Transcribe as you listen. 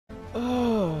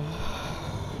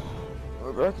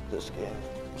wreck at this game.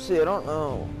 See, I don't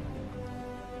know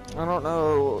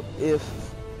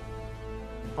if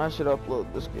I should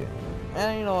upload this game.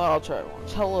 And you know what, I'll try it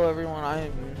once. Hello everyone,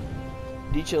 I'm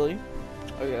dchile,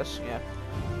 I guess, yeah.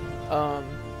 I'm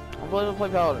going to play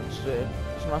Paladins today.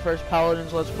 This is my first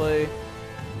Paladins Let's Play.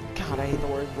 God, I hate the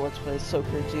word Let's Play, it's so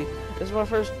cringy. This is my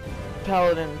first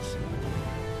Paladins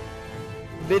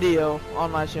video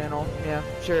on my channel. Yeah,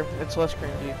 sure, it's less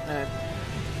cringy.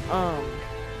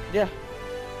 Yeah.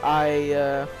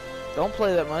 I don't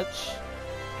play that much.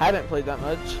 Haven't played that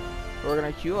much. We're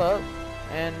gonna queue up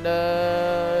and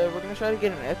we're gonna try to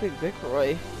get an epic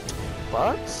victory.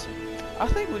 But I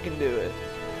think we can do it.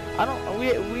 I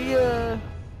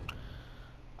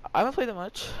haven't played that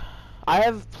much. I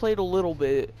have played a little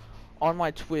bit on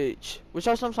my Twitch, which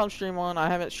I sometimes stream on. I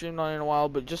haven't streamed on it in a while,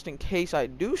 but just in case I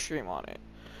do stream on it,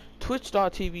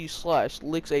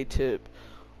 twitch.tv/licksatip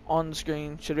on the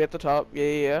screen, should be at the top.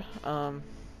 Yeah.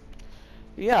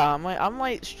 Yeah, I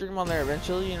might stream on there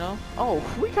eventually, you know. Oh,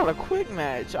 we got a quick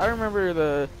match. I remember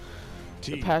the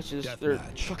patches, their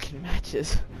fucking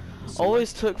matches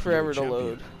always took forever to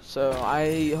load. So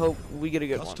I hope we get a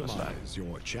good one this time.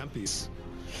 Your champions.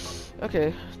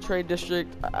 Okay, trade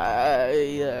district.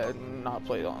 I not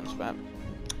played on this map.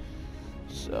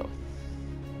 So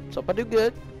hope I do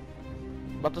good.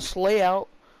 About to slay out.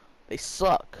 They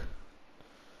suck.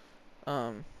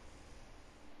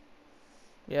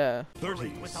 Yeah.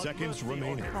 30 seconds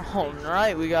remaining.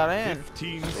 Alright, we got in.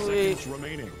 15 Sweet. seconds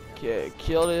remaining. Okay,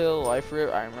 Kill Deal, Life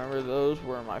Rip. I remember those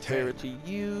were my favorite to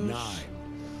use. 9,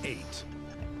 8,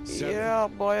 7, yeah,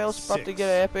 boy, I was about to 6, get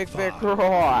an epic 5,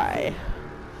 victory.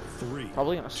 3,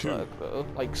 Probably gonna 2, suck though,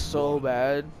 like so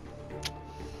bad.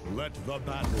 Let the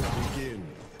battle begin.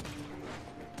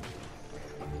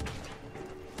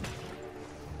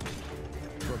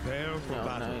 Prepare for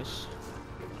battle. Nice.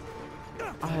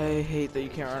 I hate that you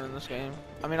can't run in this game.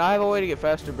 I mean, I have a way to get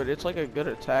faster, but it's like a good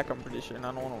attack, I'm pretty sure, and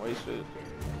I don't want to waste it.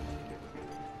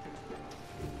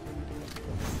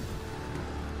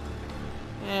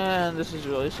 And this is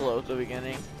really slow at the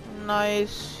beginning.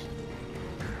 Nice.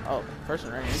 Oh,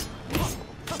 person right here.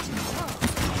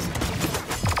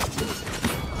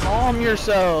 Calm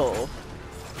yourself.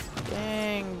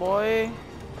 Dang, boy.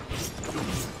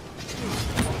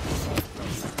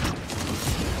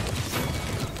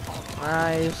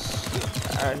 Nice.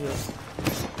 Alright, here.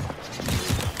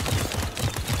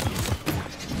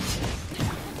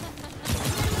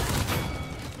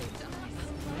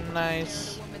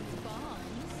 Nice.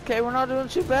 Okay, we're not doing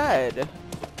too bad. I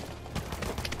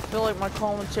feel like my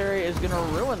commentary is gonna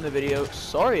ruin the video.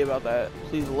 Sorry about that.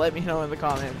 Please let me know in the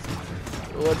comments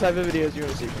what type of videos you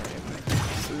want to see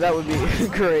from me. That would be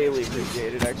greatly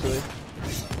appreciated, actually.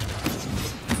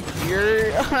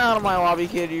 You're out of my lobby,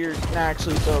 kid. You're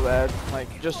actually so bad. Like,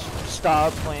 just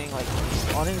stop playing. Like,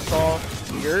 uninstall.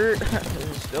 You're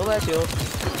still that kill.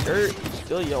 You're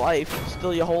still your life.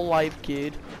 Still your whole life,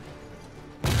 kid.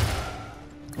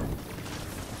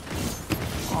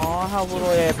 Aw, how's little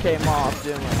AFK Moth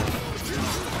doing?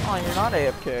 Oh, you're not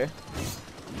AFK.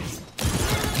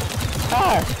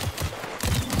 Ah!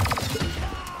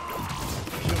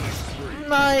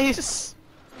 Nice!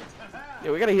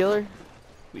 Yeah, we got a healer.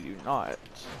 We do not.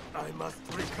 I must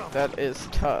recover. That is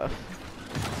tough.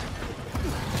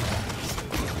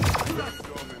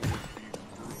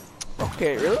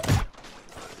 Okay, really?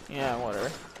 Yeah,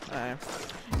 whatever. Alright.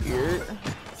 Here.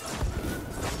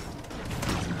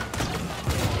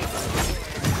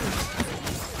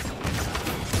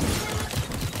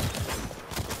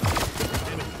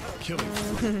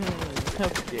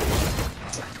 Okay.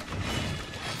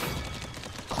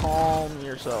 Calm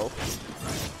yourself.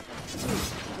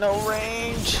 No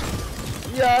range.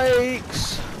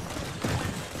 Yikes.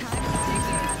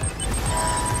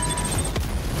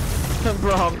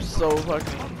 Bro, I'm so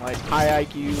fucking like high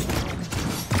IQ.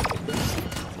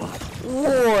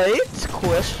 What?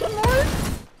 Question mark?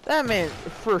 That man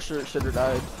for sure should have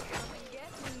died.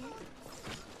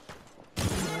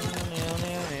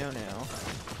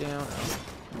 No.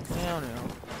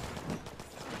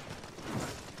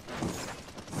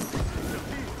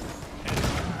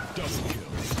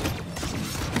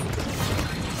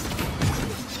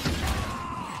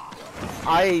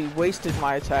 I wasted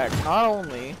my attack, not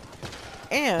only,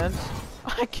 and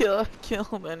I kill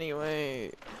him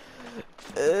anyway.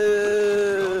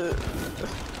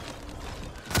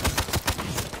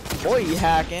 Boy, you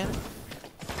hacking.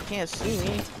 Can't see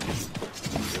me.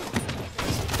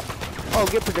 Oh,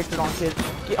 get predicted on, kid.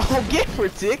 Get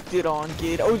predicted on,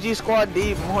 kid. OG squad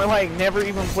deep. More like never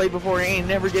even played before. Ain't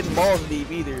never getting balls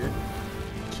deep either,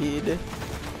 kid.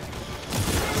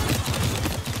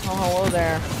 Oh, hello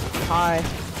there. Hi.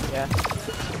 Yeah.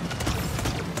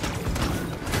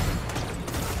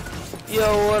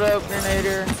 Yo, what up,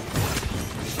 Grenader?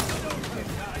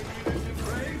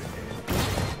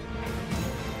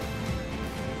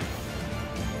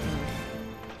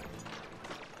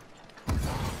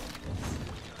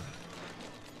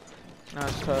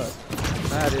 That's tough.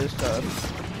 That is tough.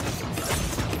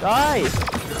 Die!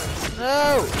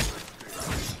 No!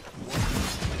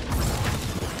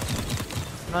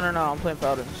 No, I'm playing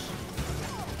Paladins.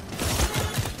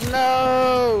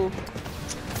 No!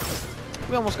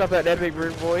 We almost got that big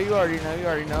bird boy. You already know.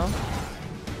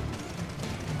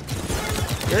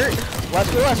 Here,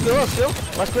 let's go. I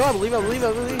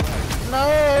believe. No!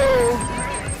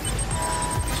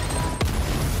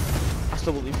 I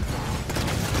still believe.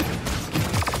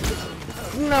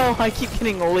 No, I keep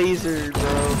getting lasered,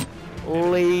 bro.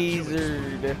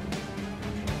 Lasered.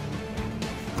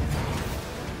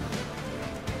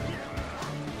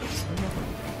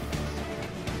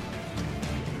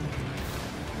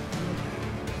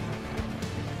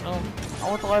 I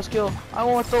want the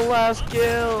last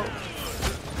kill.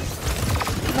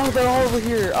 No, they're all over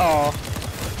here. Oh.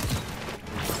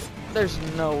 There's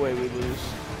no way we lose.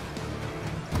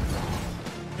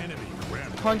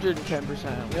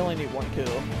 110%. We only need one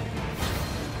kill.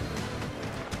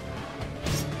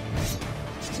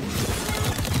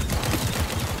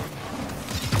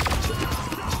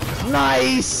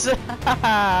 Nice!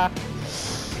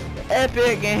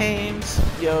 Epic games.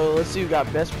 Yo, let's see who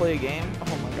got best play game.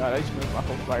 Oh my god, I just moved my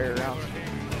whole fire around.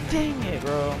 Dang it,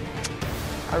 bro.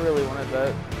 I really wanted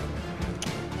that.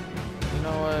 You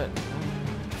know what?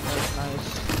 That's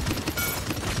nice.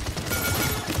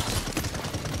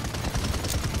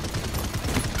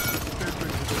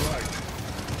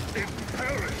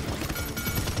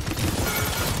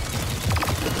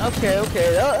 Okay,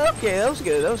 that was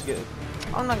good.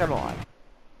 I'm not gonna lie.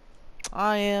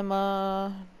 I'm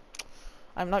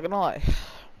not gonna lie.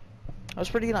 That was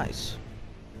pretty nice.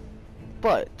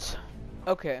 But,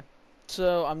 okay.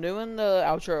 So, I'm doing the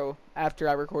outro after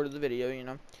I recorded the video, you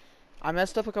know. I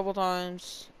messed up a couple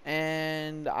times,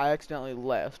 and I accidentally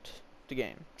left the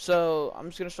game. So, I'm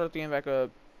just gonna start the game back up.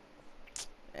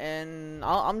 And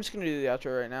I'm just gonna do the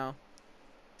outro right now.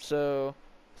 So,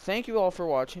 thank you all for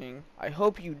watching. I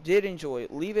hope you did enjoy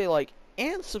it. Leave a like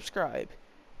and subscribe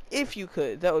if you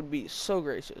could. That would be so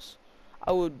gracious.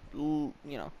 I would, you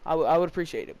know, I would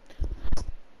appreciate it.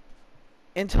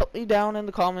 And tell me down in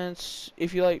the comments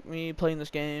if you like me playing this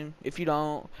game. If you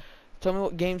don't, tell me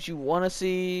what games you want to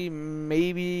see.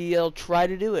 Maybe I'll try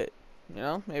to do it. You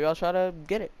know, maybe I'll try to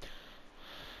get it.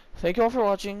 Thank you all for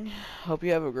watching. Hope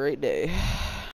you have a great day.